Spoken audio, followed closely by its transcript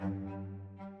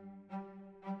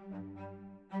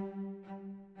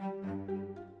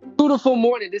Beautiful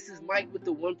morning. This is Mike with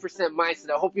the 1% Mindset.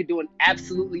 I hope you're doing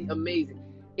absolutely amazing.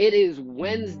 It is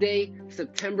Wednesday,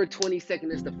 September 22nd.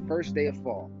 It's the first day of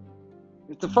fall.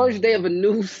 It's the first day of a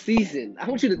new season. I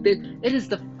want you to think it is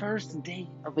the first day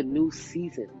of a new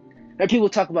season. And people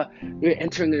talk about you're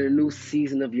entering in a new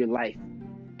season of your life.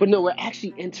 But no, we're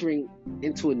actually entering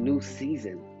into a new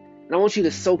season. And I want you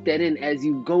to soak that in as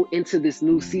you go into this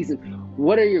new season.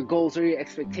 What are your goals? What are your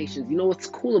expectations? You know what's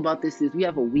cool about this is we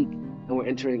have a week and we're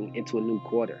entering into a new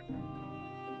quarter.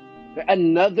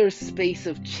 Another space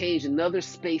of change, another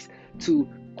space to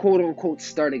quote unquote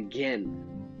start again.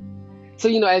 So,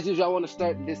 as usual, I want to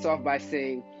start this off by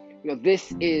saying,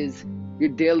 this is your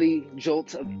daily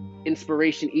jolt of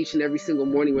inspiration each and every single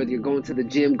morning, whether you're going to the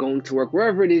gym, going to work,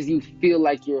 wherever it is you feel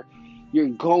like you're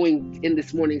going in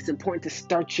this morning. It's important to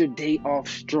start your day off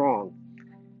strong.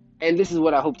 And this is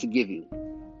what I hope to give you.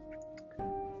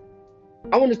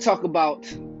 I want to talk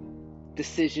about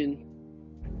decision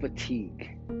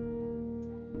fatigue.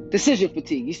 Decision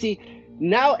fatigue. You see,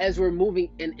 now as we're moving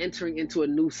and entering into a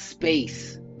new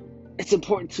space, it's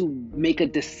important to make a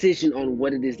decision on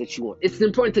what it is that you want. It's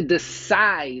important to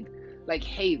decide, like,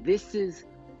 hey, this is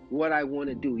what I want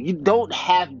to do. You don't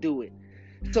have to do it.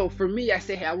 So for me, I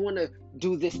say, hey, I want to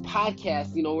do this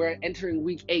podcast. We're entering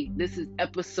week 8. This is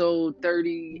episode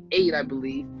 38, I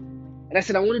believe. And I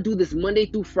said, I want to do this Monday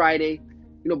through Friday,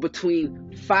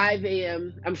 between 6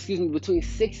 a.m. and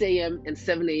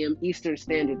 7 a.m. Eastern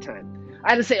Standard Time.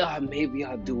 I had to say, maybe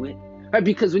I'll do it. Right?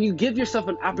 Because when you give yourself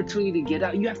an opportunity to get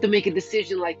out, you have to make a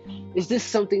decision like, is this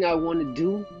something I want to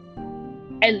do?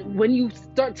 And when you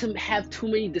start to have too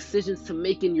many decisions to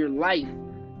make in your life,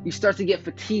 you start to get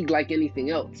fatigued like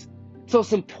anything else. So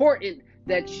it's important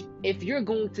that if you're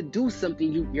going to do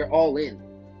something, you're all in.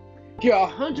 You're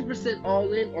 100%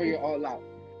 all in or you're all out.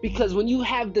 Because when you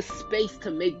have the space to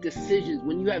make decisions,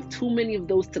 when you have too many of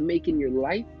those to make in your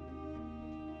life,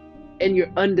 and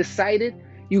you're undecided,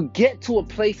 you get to a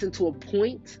place and to a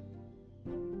point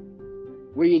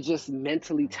where you're just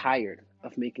mentally tired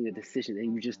of making a decision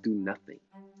and you just do nothing.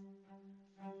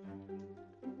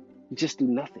 You just do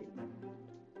nothing.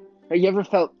 Have you ever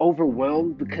felt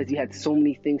overwhelmed because you had so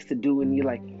many things to do and you're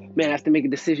like, man, I have to make a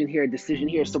decision here.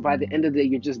 So by the end of the day,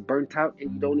 you're just burnt out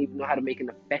and you don't even know how to make an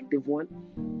effective one.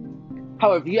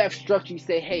 However, if you have structure, you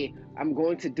say, hey, I'm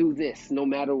going to do this no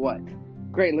matter what.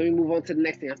 Great, let me move on to the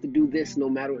next thing. I have to do this no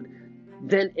matter what.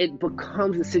 Then it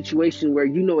becomes a situation where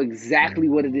you know exactly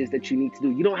what it is that you need to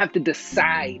do. You don't have to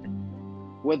decide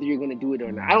whether you're going to do it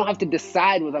or not. I don't have to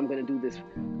decide whether I'm going to do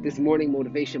this morning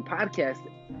motivation podcast,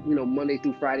 Monday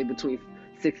through Friday between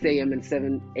 6 a.m. and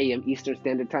 7 a.m. Eastern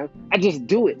Standard Time. I just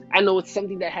do it. I know it's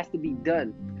something that has to be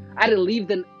done. I didn't leave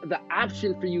the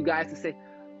option for you guys to say,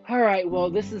 all right,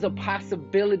 well, this is a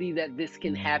possibility that this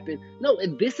can happen. No,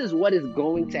 this is what is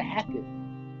going to happen.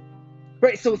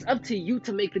 Right, so it's up to you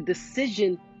to make the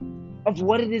decision of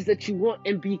what it is that you want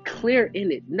and be clear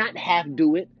in it. Not half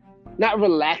do it, not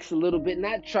relax a little bit,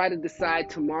 not try to decide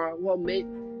tomorrow. Well, make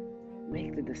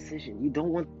the decision. You don't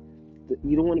want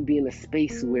to be in a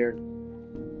space where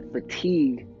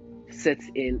fatigue sets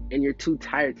in and you're too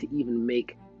tired to even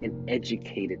make an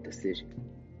educated decision.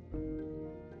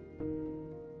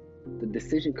 The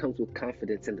decision comes with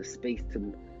confidence and the space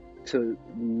to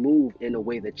move in a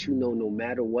way that no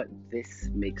matter what, this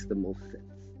makes the most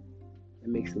sense. It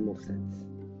makes the most sense.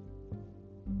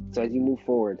 So as you move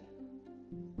forward,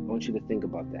 I want you to think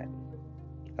about that.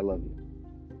 I love you.